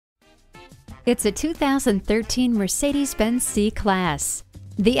It's a 2013 Mercedes-Benz C-Class.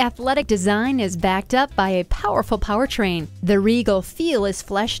 The athletic design is backed up by a powerful powertrain. The regal feel is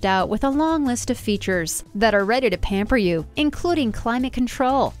fleshed out with a long list of features that are ready to pamper you, including climate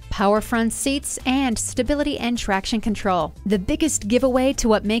control, power front seats, and stability and traction control. The biggest giveaway to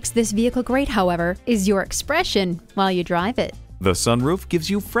what makes this vehicle great, however, is your expression while you drive it. The sunroof gives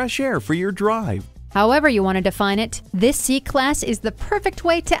you fresh air for your drive. However you want to define it, this C-Class is the perfect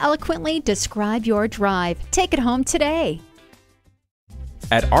way to eloquently describe your drive. Take it home today.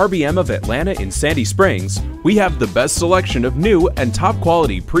 At RBM of Atlanta in Sandy Springs, we have the best selection of new and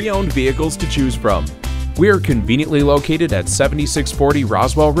top-quality pre-owned vehicles to choose from. We are conveniently located at 7640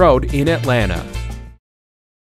 Roswell Road in Atlanta.